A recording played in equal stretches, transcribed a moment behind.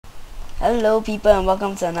Hello people and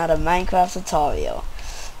welcome to another Minecraft tutorial.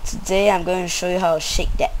 Today I'm going to show you how to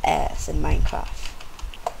shake that ass in Minecraft.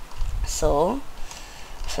 So,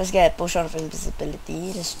 first get a potion of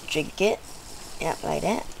invisibility, just drink it. Yep, like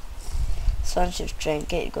that. So once you've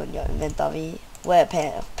drank it, go in your inventory, wear a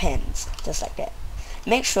pair of pants, just like that.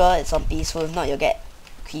 Make sure it's on peaceful, if not you'll get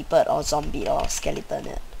creeper or zombie or skeleton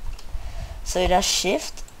it. So you just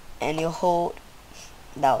shift and you hold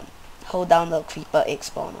down the creeper egg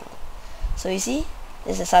spawner. So you see,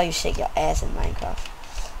 this is how you shake your ass in Minecraft.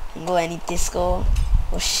 You can go any disco,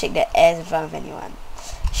 go shake that ass in front of anyone.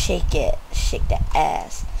 Shake it, shake that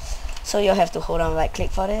ass. So you'll have to hold on right click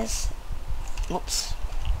for this. Oops.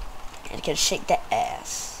 And you can shake that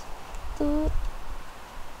ass.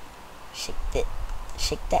 Shake it,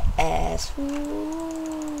 shake that ass.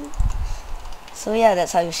 Woo. So yeah,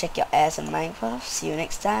 that's how you shake your ass in Minecraft. See you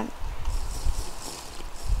next time.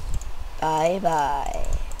 Bye bye.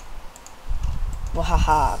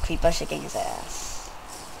 Wahaha, creeper shaking his ass.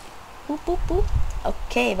 Boop boop boop.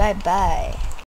 Okay, bye bye.